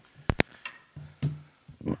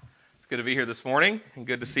good to be here this morning and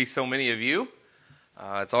good to see so many of you.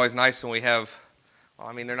 It's always nice when we have,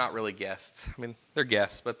 they're not really guests. They're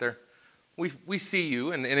guests, but we see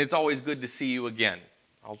you, and it's always good to see you again.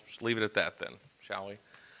 I'll just leave it at that then, shall we?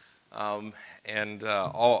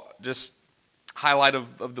 Just highlight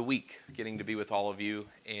of the week, getting to be with all of you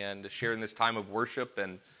and sharing this time of worship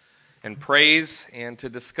and praise and to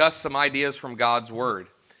discuss some ideas from God's Word.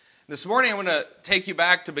 This morning, I'm going to take you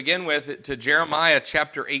back to begin with to Jeremiah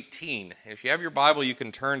chapter 18. If you have your Bible, you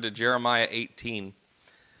can turn to Jeremiah 18.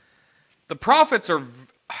 The prophets are,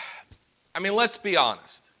 let's be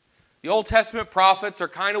honest. The Old Testament prophets are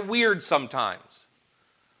kind of weird sometimes.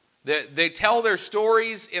 They tell their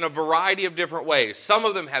stories in a variety of different ways. Some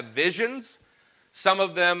of them have visions. Some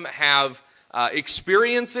of them have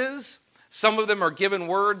experiences. Some of them are given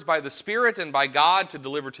words by the Spirit and by God to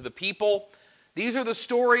deliver to the people. These are the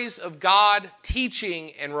stories of God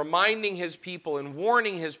teaching and reminding His people and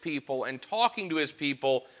warning His people and talking to His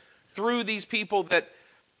people through these people that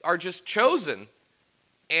are just chosen.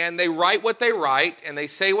 And they write what they write, and they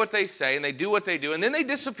say what they say, and they do what they do, and then they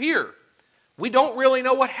disappear. We don't really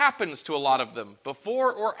know what happens to a lot of them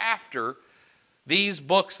before or after these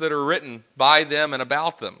books that are written by them and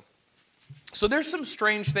about them. So there's some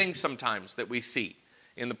strange things sometimes that we see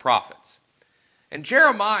in the prophets. And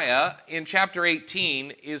Jeremiah, in chapter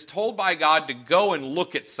 18, is told by God to go and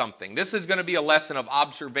look at something. This is going to be a lesson of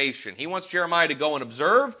observation. He wants Jeremiah to go and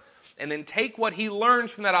observe, and then take what he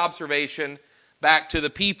learns from that observation back to the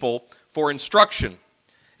people for instruction.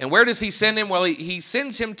 And where does he send him? Well, he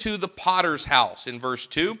sends him to the potter's house. In verse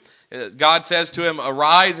 2, God says to him,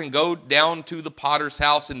 "Arise and go down to the potter's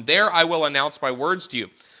house, and there I will announce my words to you."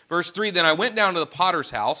 Verse 3, "Then I went down to the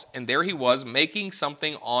potter's house, and there he was, making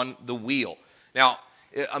something on the wheel." Now,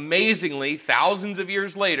 amazingly, thousands of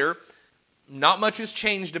years later, not much has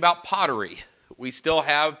changed about pottery. We still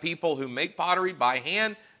have people who make pottery by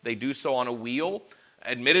hand. They do so on a wheel.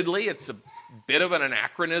 Admittedly, it's a bit of an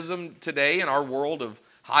anachronism today in our world of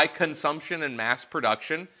high consumption and mass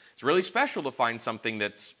production. It's really special to find something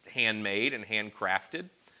that's handmade and handcrafted.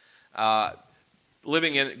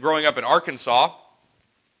 Growing up in Arkansas,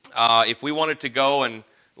 if we wanted to go and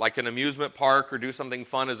like an amusement park or do something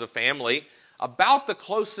fun as a family, about the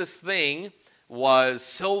closest thing was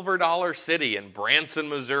Silver Dollar City in Branson,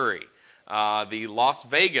 Missouri, the Las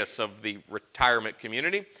Vegas of the retirement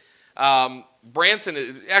community. Branson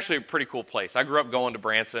is actually a pretty cool place. I grew up going to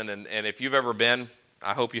Branson, and if you've ever been,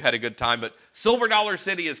 I hope you had a good time. But Silver Dollar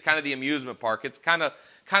City is kind of the amusement park. It's kind of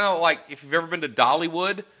like if you've ever been to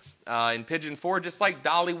Dollywood in Pigeon Forge, just like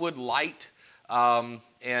Dollywood Light.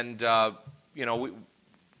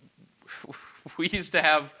 We used to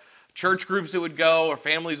have church groups that would go or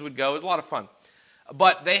families would go. It was a lot of fun.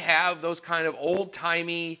 But they have those kind of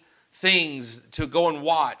old-timey things to go and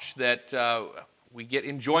watch that we get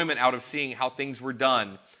enjoyment out of seeing how things were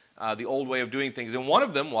done, the old way of doing things. And one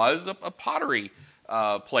of them was a pottery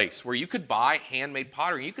place where you could buy handmade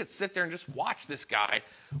pottery. You could sit there and just watch this guy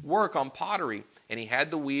work on pottery. And he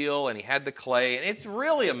had the wheel and he had the clay. And it's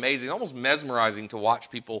really amazing, almost mesmerizing to watch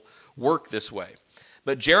people work this way.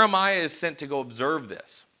 But Jeremiah is sent to go observe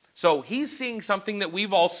this. So he's seeing something that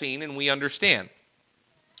we've all seen and we understand.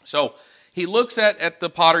 So he looks at the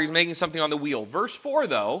pottery. He's making something on the wheel. Verse 4,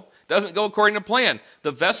 though, doesn't go according to plan.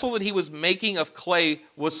 The vessel that he was making of clay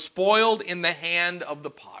was spoiled in the hand of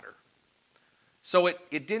the potter. So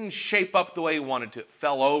it didn't shape up the way he wanted to. It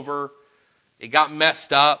fell over. It got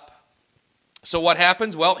messed up. So what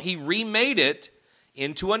happens? Well, he remade it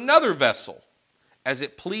into another vessel as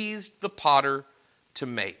it pleased the potter to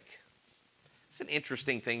make. It's an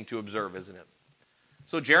interesting thing to observe, isn't it?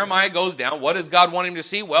 So Jeremiah goes down. What does God want him to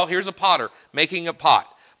see? Well, here's a potter making a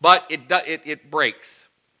pot. But it breaks.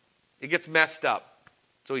 It gets messed up.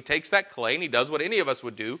 So he takes that clay and he does what any of us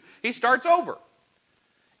would do. He starts over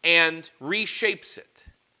and reshapes it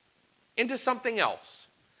into something else.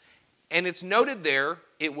 And it's noted there,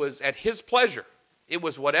 it was at his pleasure. It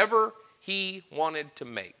was whatever he wanted to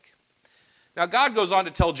make. Now, God goes on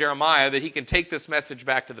to tell Jeremiah that he can take this message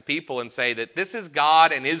back to the people and say that this is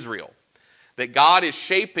God and Israel, that God is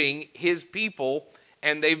shaping his people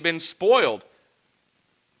and they've been spoiled.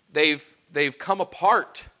 They've come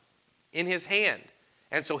apart in his hand.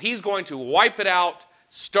 And so he's going to wipe it out,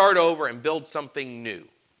 start over, and build something new.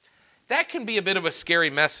 That can be a bit of a scary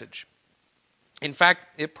message. In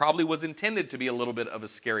fact, it probably was intended to be a little bit of a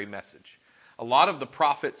scary message. A lot of the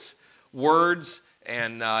prophets' words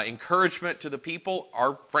and encouragement to the people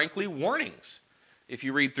are, frankly, warnings. If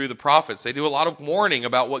you read through the prophets, they do a lot of warning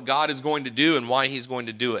about what God is going to do and why he's going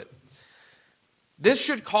to do it. This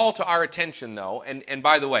should call to our attention, though, and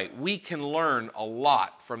by the way, we can learn a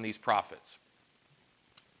lot from these prophets.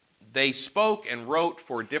 They spoke and wrote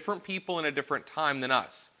for different people in a different time than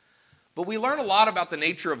us. But we learn a lot about the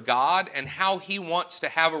nature of God and how He wants to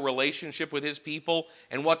have a relationship with His people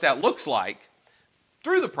and what that looks like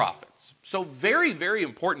through the prophets. So very, very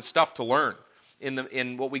important stuff to learn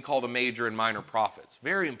in what we call the major and minor prophets.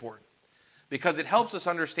 Very important. Because it helps us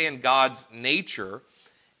understand God's nature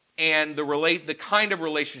and the kind of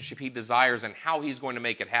relationship He desires and how He's going to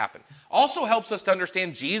make it happen. Also helps us to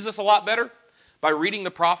understand Jesus a lot better. By reading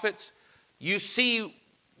the prophets, you see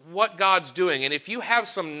what God's doing. And if you have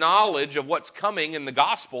some knowledge of what's coming in the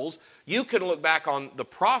Gospels, you can look back on the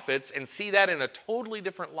prophets and see that in a totally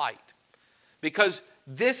different light. Because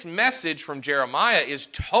this message from Jeremiah is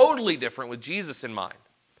totally different with Jesus in mind.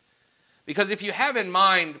 Because if you have in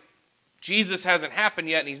mind, Jesus hasn't happened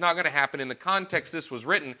yet and He's not going to happen in the context this was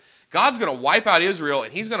written, God's going to wipe out Israel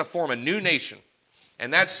and He's going to form a new nation.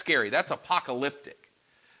 And that's scary. That's apocalyptic.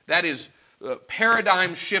 That is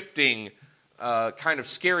paradigm-shifting kind of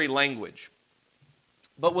scary language.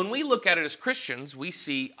 But when we look at it as Christians, we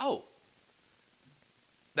see, oh,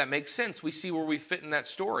 that makes sense. We see where we fit in that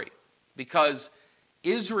story. Because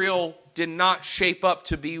Israel did not shape up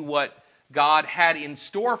to be what God had in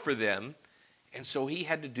store for them, and so He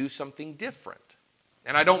had to do something different.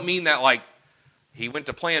 And I don't mean that like He went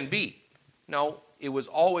to plan B. No, it was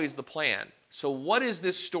always the plan. So what is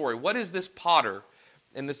this story? What is this potter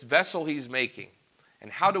and this vessel He's making?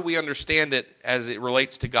 And how do we understand it as it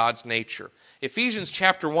relates to God's nature? Ephesians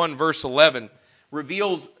chapter 1, verse 11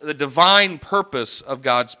 reveals the divine purpose of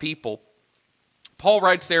God's people. Paul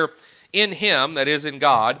writes there, in Him, that is in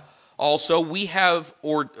God, also we have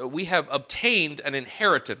obtained an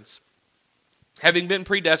inheritance, having been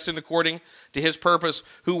predestined according to His purpose,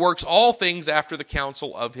 who works all things after the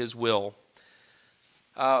counsel of His will.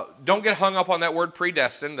 Don't get hung up on that word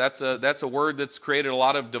predestined. That's a word that's created a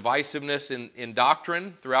lot of divisiveness in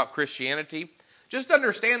doctrine throughout Christianity. Just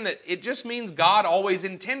understand that it just means God always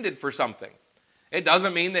intended for something. It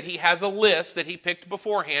doesn't mean that He has a list that He picked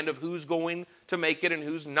beforehand of who's going to make it and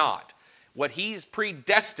who's not. What He's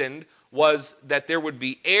predestined was that there would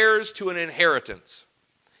be heirs to an inheritance.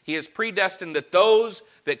 He has predestined that those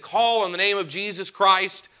that call on the name of Jesus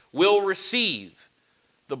Christ will receive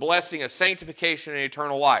the blessing of sanctification and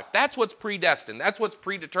eternal life. That's what's predestined. That's what's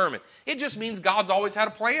predetermined. It just means God's always had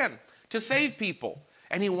a plan to save people,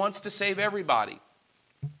 and He wants to save everybody.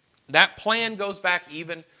 That plan goes back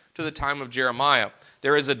even to the time of Jeremiah.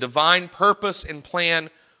 There is a divine purpose and plan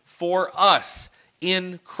for us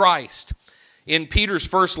in Christ. In Peter's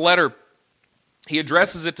first letter, he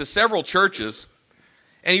addresses it to several churches,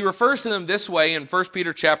 and he refers to them this way in 1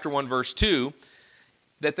 Peter chapter 1, verse 2,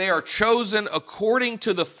 that they are chosen according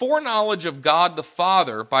to the foreknowledge of God the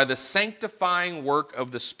Father by the sanctifying work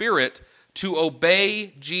of the Spirit to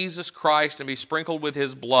obey Jesus Christ and be sprinkled with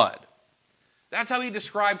His blood. That's how he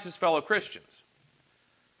describes his fellow Christians.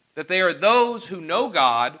 That they are those who know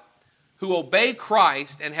God, who obey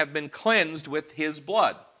Christ, and have been cleansed with His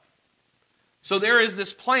blood. So there is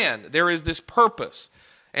this plan, there is this purpose,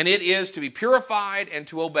 and it is to be purified and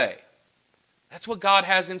to obey. That's what God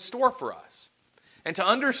has in store for us. And to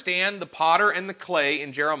understand the potter and the clay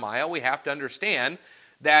in Jeremiah, we have to understand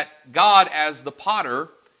that God, as the potter,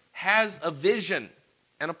 has a vision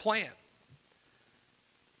and a plan.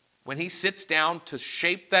 When He sits down to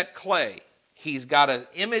shape that clay, He's got an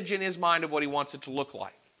image in His mind of what He wants it to look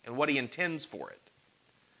like and what He intends for it.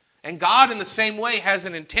 And God, in the same way, has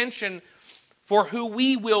an intention for who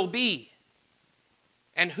we will be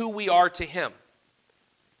and who we are to Him.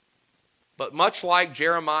 But much like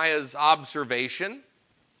Jeremiah's observation,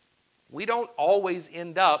 we don't always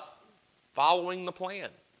end up following the plan.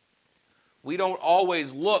 We don't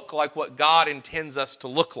always look like what God intends us to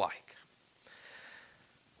look like.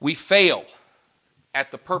 We fail at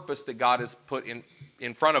the purpose that God has put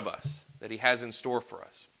in front of us, that He has in store for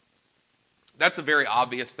us. That's a very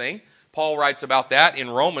obvious thing. Paul writes about that in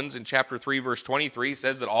Romans in chapter 3, verse 23. He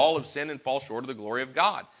says that all have sinned and fall short of the glory of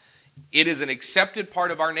God. It is an accepted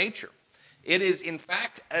part of our nature. It is, in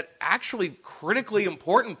fact, an actually critically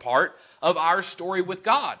important part of our story with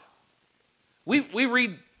God. We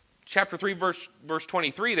read chapter 3, verse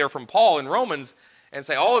 23 there from Paul in Romans and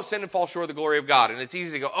say, all have sinned and fall short of the glory of God. And it's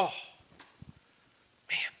easy to go, oh,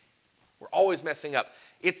 man, we're always messing up.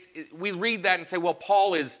 We read that and say, well,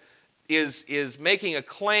 Paul is making a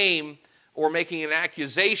claim or making an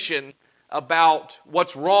accusation about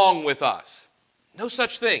what's wrong with us. No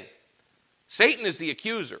such thing. Satan is the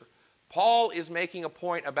accuser. Paul is making a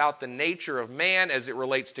point about the nature of man as it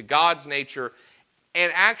relates to God's nature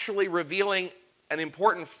and actually revealing an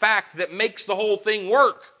important fact that makes the whole thing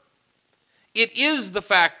work. It is the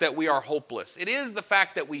fact that we are hopeless. It is the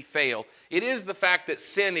fact that we fail. It is the fact that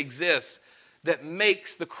sin exists that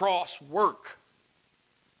makes the cross work,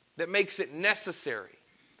 that makes it necessary.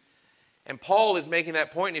 And Paul is making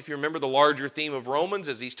that point, and if you remember the larger theme of Romans,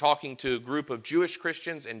 as he's talking to a group of Jewish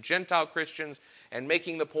Christians and Gentile Christians, and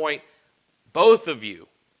making the point, both of you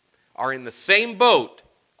are in the same boat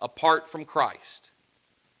apart from Christ.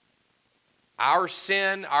 Our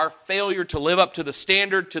sin, our failure to live up to the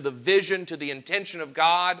standard, to the vision, to the intention of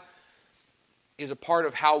God, is a part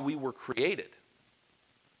of how we were created.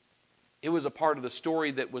 It was a part of the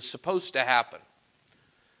story that was supposed to happen,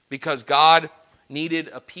 because God needed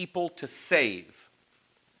a people to save.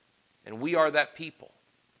 And we are that people.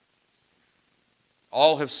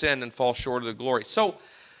 All have sinned and fall short of the glory. So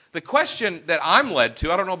the question that I'm led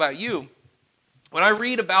to, I don't know about you, when I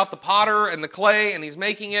read about the potter and the clay and he's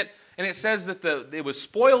making it, and it says that it was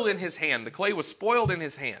spoiled in his hand. The clay was spoiled in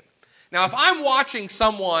his hand. Now if I'm watching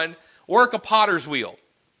someone work a potter's wheel,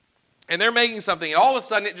 and they're making something, and all of a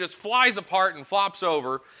sudden it just flies apart and flops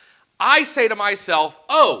over, I say to myself,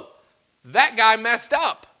 oh, that guy messed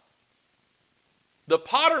up. The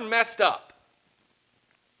potter messed up.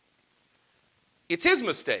 It's his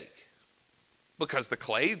mistake, because the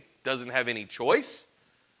clay doesn't have any choice.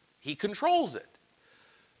 He controls it.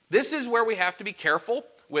 This is where we have to be careful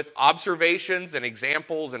with observations and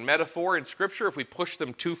examples and metaphor in Scripture. If we push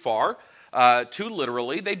them too far, too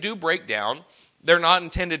literally, they do break down. They're not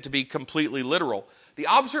intended to be completely literal. The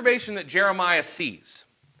observation that Jeremiah sees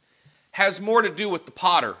has more to do with the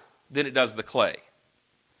potter than it does the clay.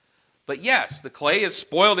 But yes, the clay is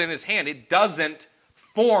spoiled in his hand. It doesn't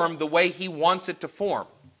form the way he wants it to form.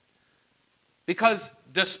 Because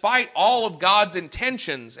despite all of God's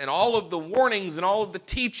intentions and all of the warnings and all of the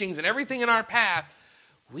teachings and everything in our path,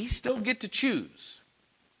 we still get to choose.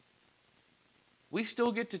 We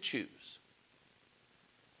still get to choose.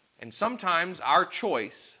 And sometimes our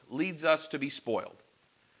choice leads us to be spoiled.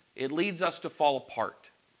 It leads us to fall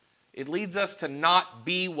apart. It leads us to not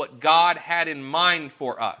be what God had in mind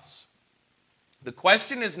for us. The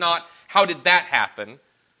question is not, how did that happen?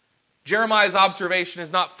 Jeremiah's observation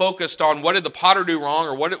is not focused on what did the potter do wrong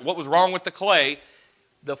or what was wrong with the clay.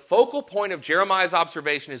 The focal point of Jeremiah's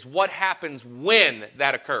observation is what happens when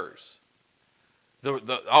that occurs.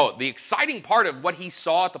 The exciting part of what he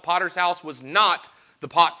saw at the potter's house was not the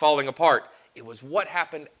pot falling apart. It was what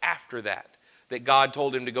happened after that God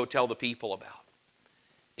told him to go tell the people about.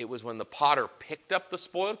 It was when the potter picked up the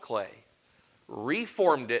spoiled clay,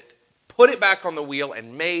 reformed it, put it back on the wheel,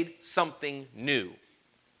 and made something new.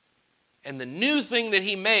 And the new thing that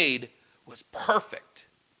he made was perfect.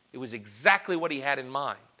 It was exactly what he had in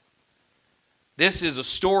mind. This is a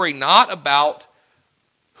story not about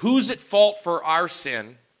who's at fault for our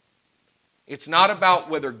sin. It's not about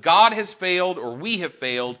whether God has failed or we have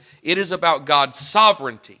failed. It is about God's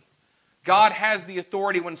sovereignty. God has the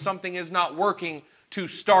authority when something is not working to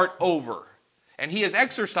start over. And he has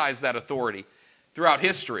exercised that authority throughout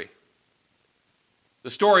history. The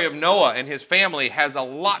story of Noah and his family has a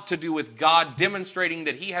lot to do with God demonstrating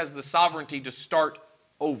that he has the sovereignty to start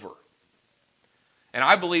over. And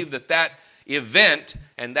I believe that event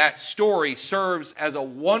and that story serves as a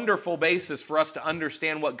wonderful basis for us to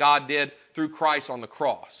understand what God did through Christ on the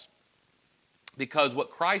cross. Because what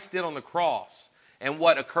Christ did on the cross and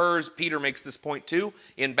what occurs, Peter makes this point too,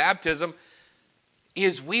 in baptism,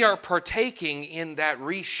 is we are partaking in that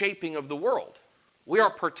reshaping of the world. We are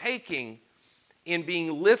partaking in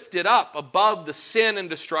being lifted up above the sin and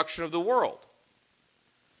destruction of the world.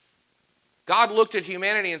 God looked at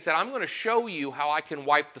humanity and said, I'm going to show you how I can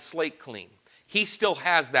wipe the slate clean. He still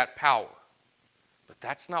has that power. But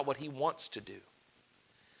that's not what he wants to do.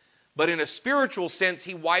 But in a spiritual sense,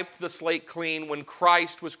 he wiped the slate clean when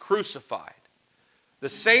Christ was crucified. The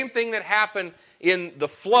same thing that happened in the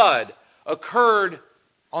flood occurred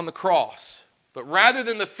on the cross. But rather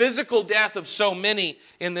than the physical death of so many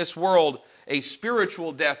in this world, a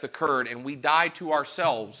spiritual death occurred, and we die to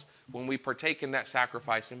ourselves when we partake in that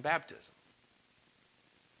sacrifice in baptism.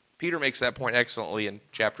 Peter makes that point excellently in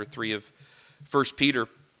chapter 3 of 1 Peter.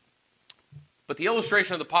 But the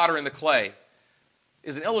illustration of the potter and the clay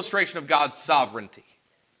is an illustration of God's sovereignty,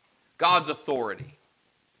 God's authority.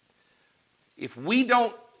 If we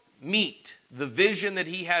don't meet the vision that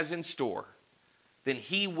he has in store, then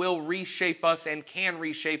he will reshape us and can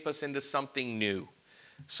reshape us into something new,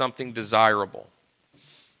 something desirable.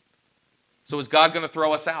 So is God going to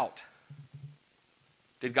throw us out?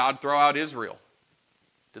 Did God throw out Israel?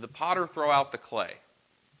 Did the potter throw out the clay?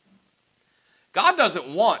 God doesn't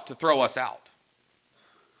want to throw us out.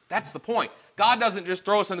 That's the point. God doesn't just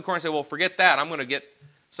throw us in the corner and say, well, forget that. I'm going to get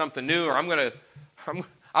something new, or I'm not even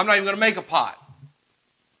going to make a pot.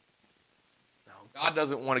 No, God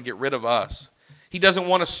doesn't want to get rid of us. He doesn't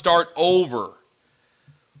want to start over.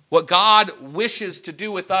 What God wishes to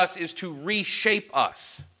do with us is to reshape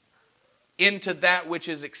us into that which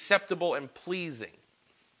is acceptable and pleasing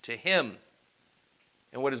to Him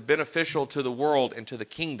and what is beneficial to the world and to the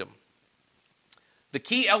kingdom. The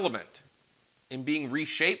key element in being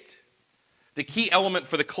reshaped, the key element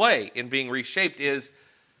for the clay in being reshaped is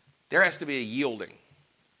there has to be a yielding.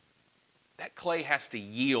 That clay has to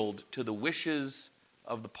yield to the wishes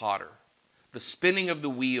of the potter, the spinning of the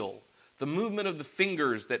wheel, the movement of the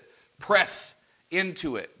fingers that press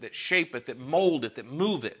into it, that shape it, that mold it, that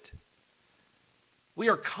move it. We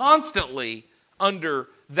are constantly under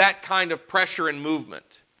that kind of pressure and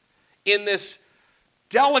movement in this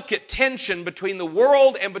delicate tension between the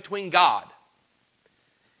world and between God.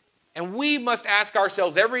 And we must ask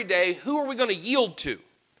ourselves every day, who are we going to yield to?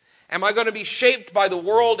 Am I going to be shaped by the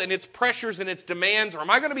world and its pressures and its demands, or am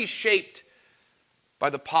I going to be shaped by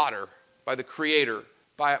the potter, by the Creator,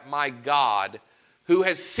 by my God, who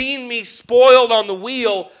has seen me spoiled on the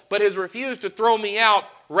wheel but has refused to throw me out?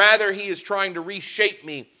 Rather, He is trying to reshape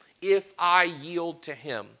me if I yield to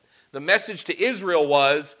Him. The message to Israel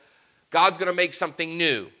was, God's going to make something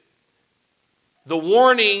new. The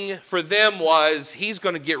warning for them was, He's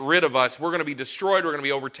going to get rid of us. We're going to be destroyed. We're going to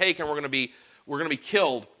be overtaken. We're going to be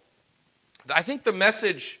killed. I think the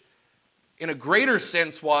message in a greater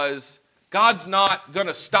sense was, God's not going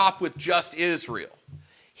to stop with just Israel.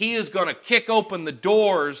 He is going to kick open the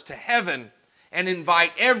doors to heaven and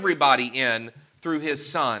invite everybody in through His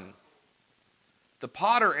Son. The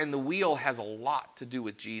potter and the wheel has a lot to do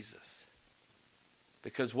with Jesus,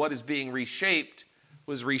 because what is being reshaped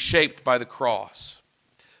was reshaped by the cross.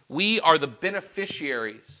 We are the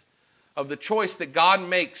beneficiaries of the choice that God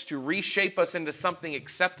makes to reshape us into something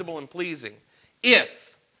acceptable and pleasing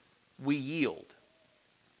if we yield,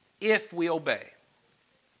 if we obey,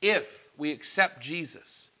 if we accept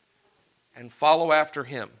Jesus and follow after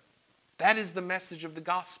Him. That is the message of the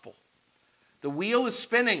gospel. The wheel is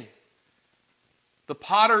spinning. The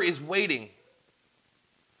potter is waiting.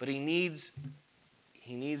 But he needs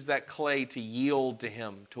that clay to yield to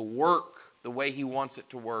him, to work the way he wants it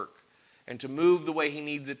to work, and to move the way he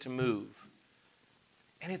needs it to move.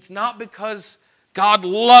 And it's not because God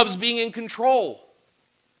loves being in control.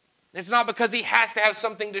 It's not because He has to have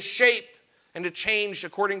something to shape and to change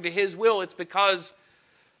according to His will. It's because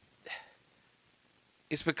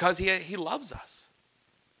He loves us.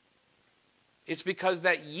 It's because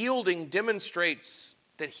that yielding demonstrates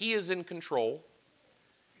that He is in control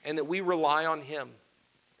and that we rely on Him.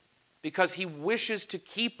 Because He wishes to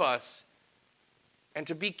keep us, and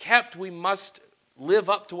to be kept, we must live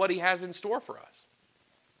up to what He has in store for us.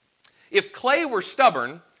 If clay were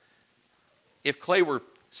stubborn, if clay were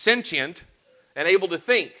sentient and able to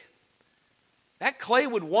think, that clay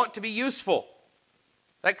would want to be useful.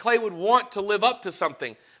 That clay would want to live up to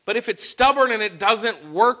something. But if it's stubborn and it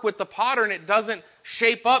doesn't work with the potter and it doesn't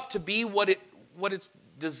shape up to be what it's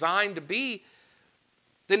designed to be,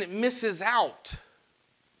 then it misses out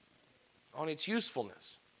on its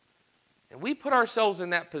usefulness. And we put ourselves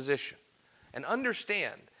in that position and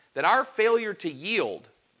understand that our failure to yield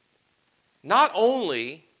not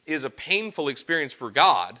only is a painful experience for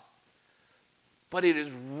God, but it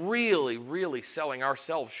is really, really selling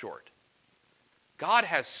ourselves short. God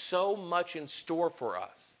has so much in store for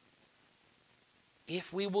us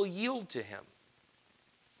if we will yield to Him.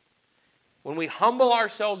 When we humble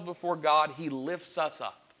ourselves before God, He lifts us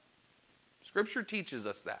up. Scripture teaches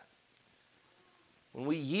us that. When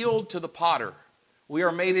we yield to the potter, we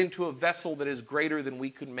are made into a vessel that is greater than we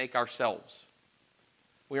could make ourselves.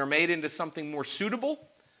 We are made into something more suitable,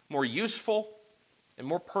 more useful, and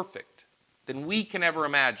more perfect than we can ever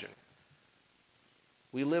imagine.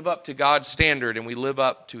 We live up to God's standard and we live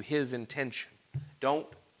up to His intention. Don't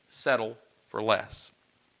settle for less.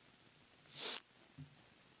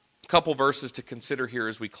 A couple verses to consider here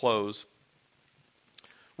as we close.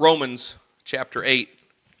 Romans chapter 8,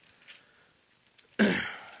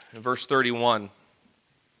 verse 31.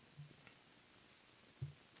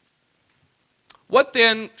 What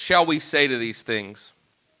then shall we say to these things?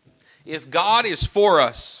 If God is for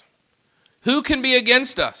us, who can be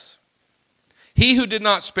against us? He who did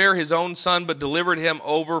not spare His own Son, but delivered Him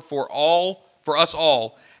over for us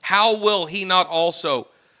all, how will He not also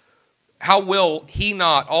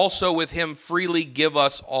with Him freely give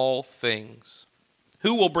us all things?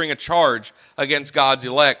 Who will bring a charge against God's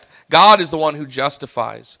elect? God is the one who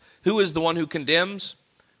justifies. Who is the one who condemns?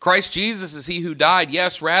 Christ Jesus is he who died,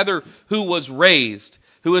 yes, rather who was raised,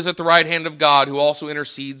 who is at the right hand of God, who also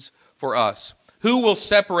intercedes for us. Who will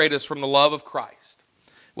separate us from the love of Christ?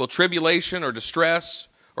 Will tribulation or distress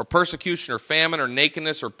or persecution or famine or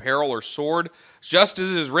nakedness or peril or sword? Just as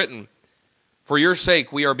it is written, for your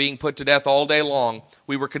sake we are being put to death all day long.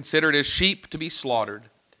 We were considered as sheep to be slaughtered.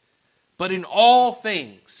 But in all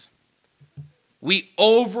things we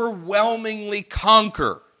overwhelmingly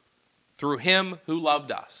conquer through him who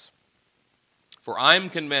loved us. For I am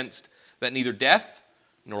convinced that neither death,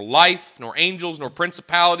 nor life, nor angels, nor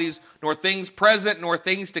principalities, nor things present, nor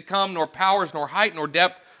things to come, nor powers, nor height, nor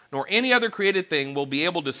depth, nor any other created thing will be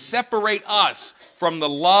able to separate us from the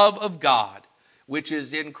love of God, which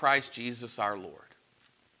is in Christ Jesus our Lord.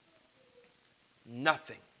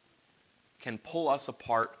 Nothing can pull us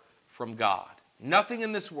apart from God. Nothing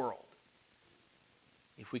in this world.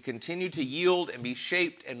 If we continue to yield and be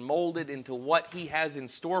shaped and molded into what he has in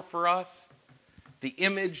store for us, the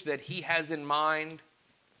image that he has in mind,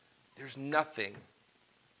 there's nothing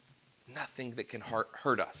that can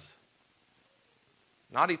hurt us.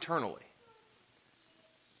 Not eternally.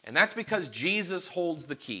 And that's because Jesus holds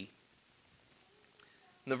the key.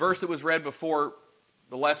 In the verse that was read before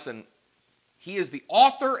the lesson, he is the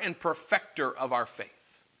author and perfecter of our faith.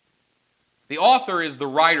 The author is the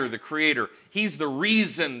writer, the creator. He's the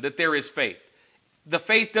reason that there is faith. The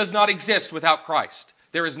faith does not exist without Christ.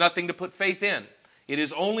 There is nothing to put faith in. It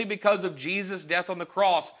is only because of Jesus' death on the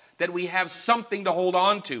cross that we have something to hold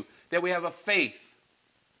on to, that we have a faith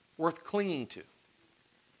worth clinging to.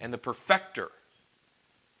 And the perfecter.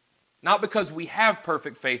 Not because we have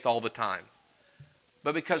perfect faith all the time,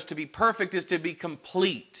 but because to be perfect is to be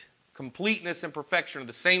complete. Completeness and perfection are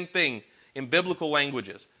the same thing in biblical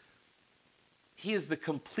languages. He is the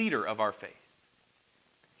completer of our faith.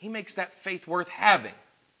 He makes that faith worth having.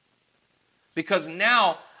 Because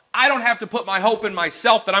now I don't have to put my hope in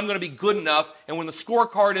myself that I'm going to be good enough, and when the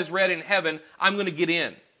scorecard is read in heaven, I'm going to get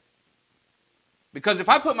in. Because if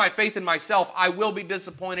I put my faith in myself, I will be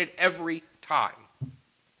disappointed every time.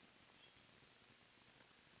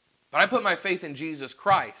 But I put my faith in Jesus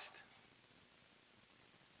Christ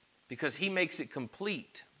because he makes it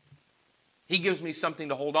complete. He gives me something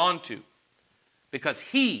to hold on to because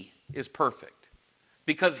he is perfect.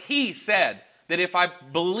 Because he said that if I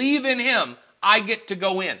believe in him, I get to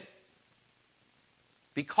go in.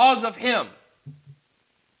 Because of him,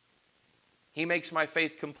 he makes my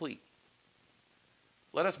faith complete.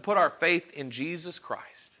 Let us put our faith in Jesus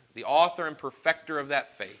Christ, the author and perfecter of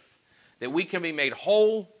that faith, that we can be made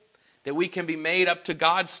whole, that we can be made up to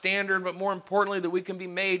God's standard, but more importantly, that we can be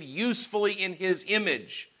made usefully in his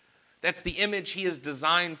image. That's the image he has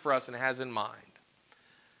designed for us and has in mind.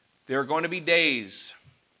 There are going to be days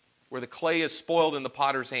where the clay is spoiled in the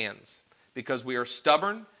potter's hands because we are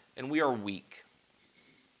stubborn and we are weak.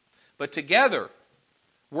 But together,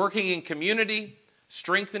 working in community,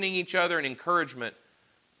 strengthening each other in encouragement,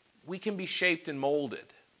 we can be shaped and molded.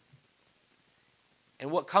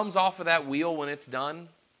 And what comes off of that wheel when it's done,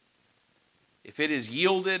 if it is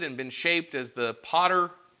yielded and been shaped as the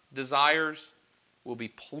potter desires, will be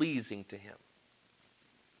pleasing to him.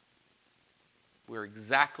 We're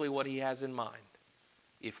exactly what he has in mind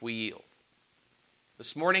if we yield.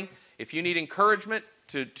 This morning, if you need encouragement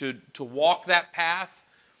to walk that path,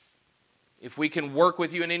 if we can work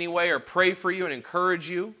with you in any way or pray for you and encourage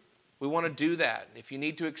you, we want to do that. If you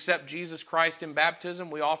need to accept Jesus Christ in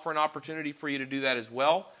baptism, we offer an opportunity for you to do that as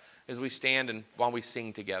well as we stand and while we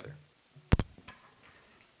sing together.